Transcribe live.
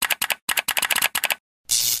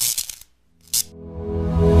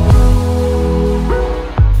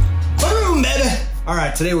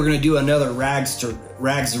back. Today we're going to do another rags to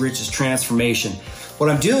riches transformation. What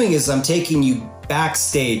I'm doing is I'm taking you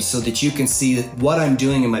backstage so that you can see what I'm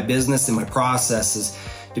doing in my business and my processes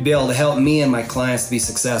to be able to help me and my clients to be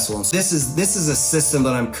successful. And so this is a system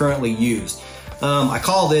that I'm currently used. I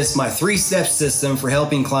call this my 3-step system for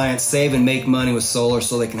helping clients save and make money with solar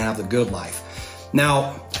so they can have the good life.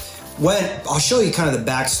 Now, I'll show you kind of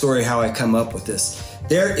the backstory how I come up with this.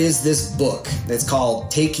 There is this book that's called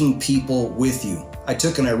Taking People With You. I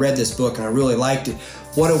took and I read this book and I really liked it.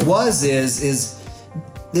 What it was is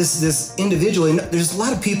this individual, there's a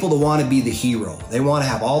lot of people that want to be the hero. They want to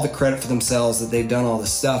have all the credit for themselves that they've done all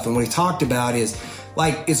this stuff. And what he talked about is,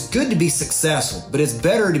 like, it's good to be successful, but it's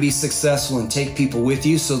better to be successful and take people with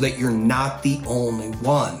you so that you're not the only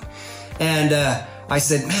one. And I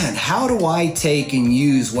said, man, how do I take and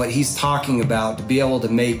use what he's talking about to be able to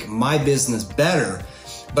make my business better?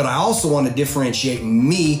 But I also want to differentiate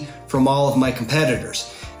me from all of my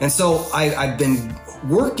competitors. And so I've been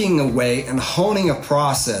working away and honing a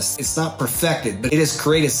process. It's not perfected, but it has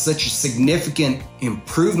created such a significant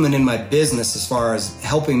improvement in my business as far as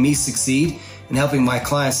helping me succeed and helping my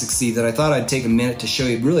clients succeed that I thought I'd take a minute to show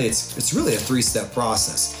you. Really, it's really a 3-step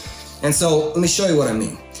process. And so let me show you what I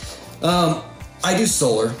mean. I do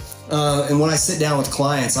solar, and when I sit down with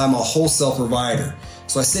clients, I'm a wholesale provider.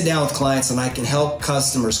 So I sit down with clients and I can help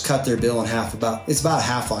customers cut their bill in half. It's about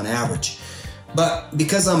half on average. But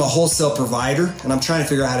because I'm a wholesale provider and I'm trying to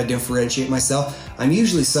figure out how to differentiate myself, I'm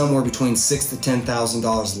usually somewhere between $6,000 to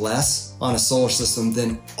 $10,000 less on a solar system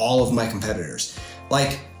than all of my competitors.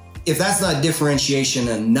 Like, if that's not differentiation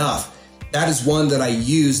enough, that is one that I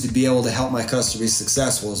use to be able to help my customers be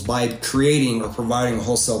successful, is by creating or providing a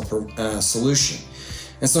wholesale solution.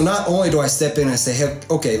 And so not only do I step in and say, hey,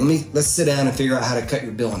 okay, let's sit down and figure out how to cut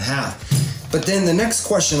your bill in half. But then the next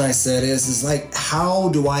question I said is like, how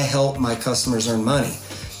do I help my customers earn money?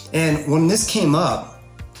 And when this came up,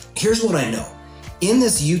 here's what I know. In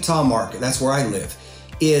this Utah market, that's where I live,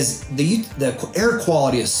 is the air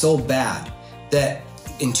quality is so bad that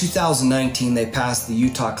in 2019, they passed the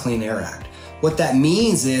Utah Clean Air Act. What that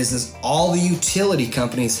means is all the utility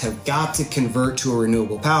companies have got to convert to a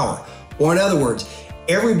renewable power. Or in other words,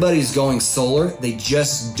 everybody's going solar, they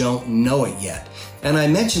just don't know it yet. And I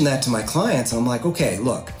mentioned that to my clients. I'm like, okay,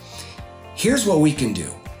 look, here's what we can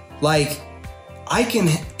do. Like,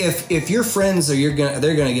 if your friends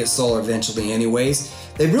they're gonna get solar eventually anyways,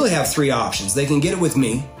 they really have 3 options. They can get it with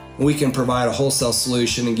me. We can provide a wholesale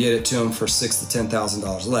solution and get it to them for $6,000 to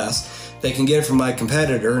 $10,000 less. They can get it from my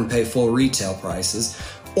competitor and pay full retail prices.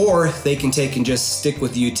 Or they can take and just stick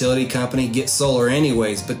with the utility company, get solar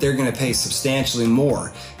anyways, but they're going to pay substantially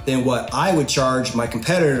more than what I would charge, my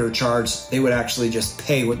competitor charge. They would actually just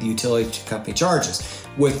pay what the utility company charges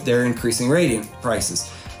with their increasing rate prices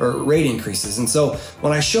or rate increases. And so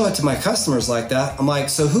when I show it to my customers like that, I'm like,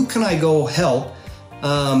 so who can I go help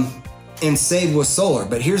and save with solar?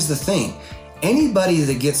 But here's the thing. Anybody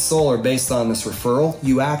that gets solar based on this referral,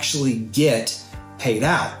 you actually get paid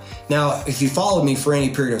out. Now, if you followed me for any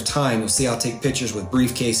period of time, you'll see I'll take pictures with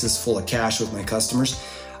briefcases full of cash with my customers.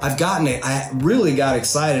 I really got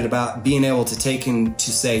excited about being able to take and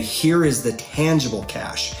to say, here is the tangible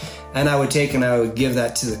cash. And I would give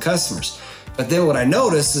that to the customers. But then what I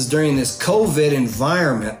noticed is during this COVID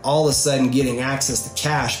environment, all of a sudden getting access to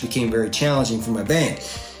cash became very challenging for my bank.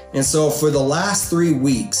 And so for the last 3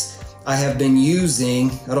 weeks, I have been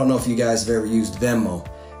using, I don't know if you guys have ever used Venmo,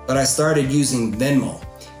 but I started using Venmo.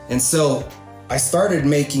 And so I started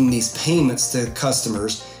making these payments to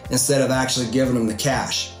customers instead of actually giving them the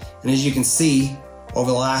cash. And as you can see,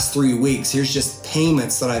 over the last 3 weeks, here's just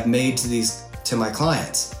payments that I've made to my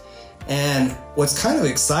clients. And what's kind of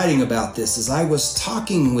exciting about this is I was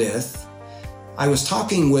talking with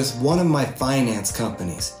one of my finance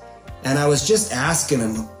companies, and I was just asking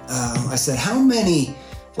them, I said, how many,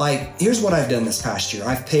 here's what I've done this past year.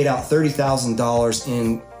 I've paid out $30,000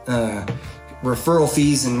 in referral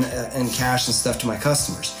fees and cash and stuff to my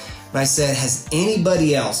customers. And I said,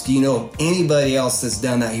 do you know of anybody else that's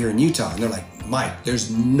done that here in Utah? And they're like, Mike,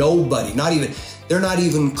 there's nobody, they're not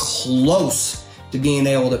even close to being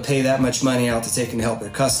able to pay that much money out to take and help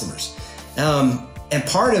their customers. And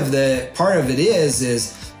part of it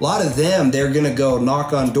is a lot of them, they're going to go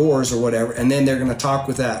knock on doors or whatever, and then they're going to talk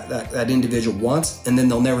with that individual once, and then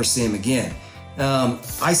they'll never see him again.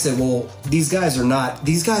 I said, well, these guys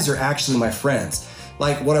are actually my friends.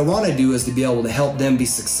 Like, what I want to do is to be able to help them be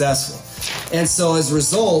successful. And so as a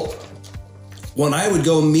result, when I would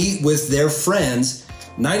go meet with their friends,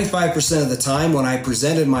 95% of the time when I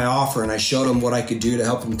presented my offer and I showed them what I could do to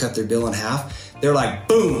help them cut their bill in half, they're like,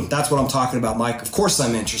 boom, that's what I'm talking about, Mike. Of course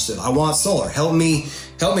I'm interested. I want solar. Help me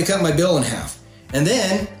cut my bill in half. And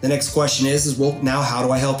then the next question is, well, now how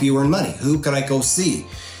do I help you earn money? Who could I go see?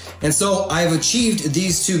 And so I've achieved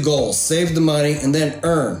these two goals, save the money and then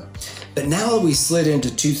earn. But now that we slid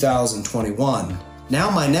into 2021, now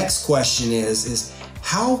my next question is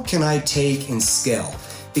how can I take and scale?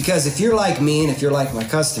 Because if you're like me and if you're like my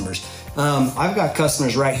customers, I've got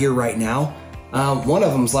customers right here, right now. One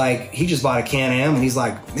of them's like, he just bought a Can-Am and he's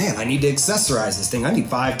like, man, I need to accessorize this thing. I need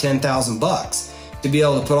 $5,000-$10,000 to be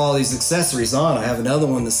able to put all these accessories on. I have another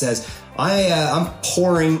one that says, I'm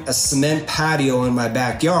pouring a cement patio in my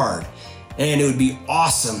backyard and it would be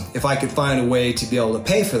awesome if I could find a way to be able to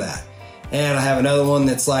pay for that. And I have another one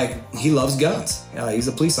that's like, he loves guns. He's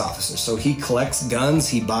a police officer, so he collects guns,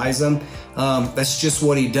 he buys them. That's just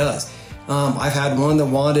what he does. I've had one that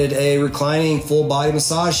wanted a reclining full body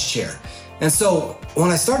massage chair. And so when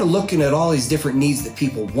I started looking at all these different needs that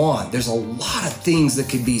people want, there's a lot of things that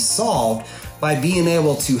could be solved by being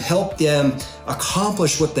able to help them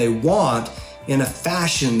accomplish what they want in a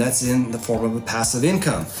fashion that's in the form of a passive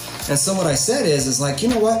income. And so what I said is like, you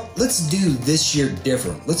know what? Let's do this year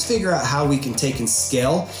different. Let's figure out how we can take and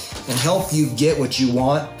scale and help you get what you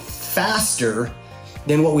want faster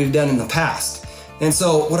than what we've done in the past. And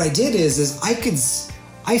so what I did is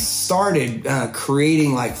I started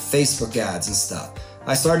creating like Facebook ads and stuff.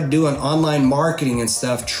 I started doing online marketing and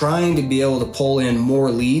stuff, trying to be able to pull in more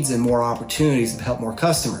leads and more opportunities to help more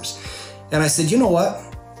customers. And I said, you know what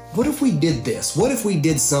if we did this? What if we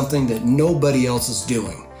did something that nobody else is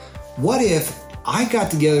doing? What if I got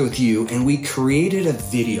together with you and we created a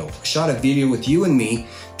video, shot a video with you and me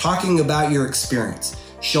talking about your experience,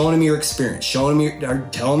 showing them your experience, telling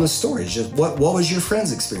the stories. Just what was your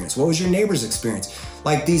friend's experience? What was your neighbor's experience?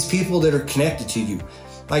 Like these people that are connected to you,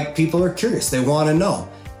 like people are curious, they want to know.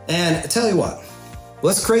 And I tell you what,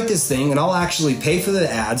 let's create this thing and I'll actually pay for the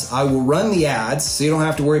ads. I will run the ads so you don't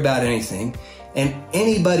have to worry about anything. And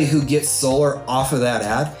anybody who gets solar off of that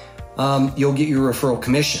ad, you'll get your referral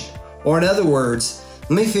commission. Or in other words,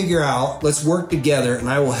 let me figure out, let's work together and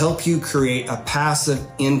I will help you create a passive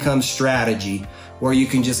income strategy where you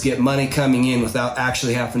can just get money coming in without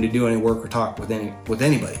actually having to do any work or talk with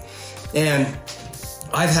anybody. And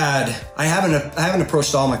I haven't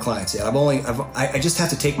approached all my clients yet. I just have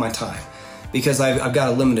to take my time because I've got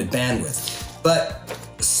a limited bandwidth. But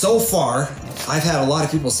so far, I've had a lot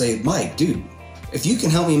of people say, Mike, dude, if you can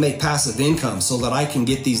help me make passive income so that I can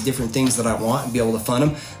get these different things that I want and be able to fund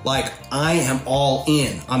them, like I am all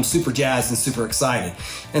in. I'm super jazzed and super excited.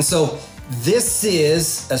 And so this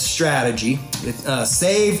is a strategy,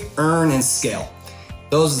 save, earn, and scale.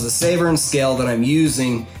 Those are the save, earn, scale that I'm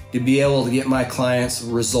using to be able to get my clients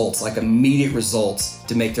results, like immediate results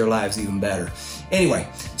to make their lives even better. Anyway,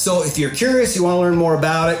 so if you're curious, you want to learn more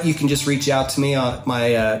about it, you can just reach out to me on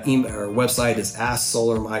my email or website is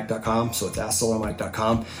asksolarmike.com. So it's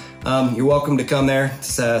asksolarmike.com. You're welcome to come there,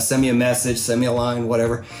 send me a message, send me a line,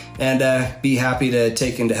 whatever, and be happy to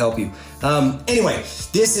take in to help you. Anyway,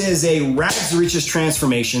 this is a Rags to Riches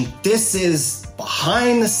transformation. This is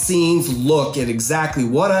behind the scenes look at exactly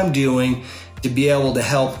what I'm doing to be able to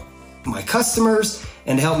help my customers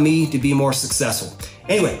and help me to be more successful.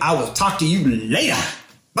 Anyway, I will talk to you later.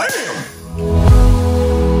 Bam!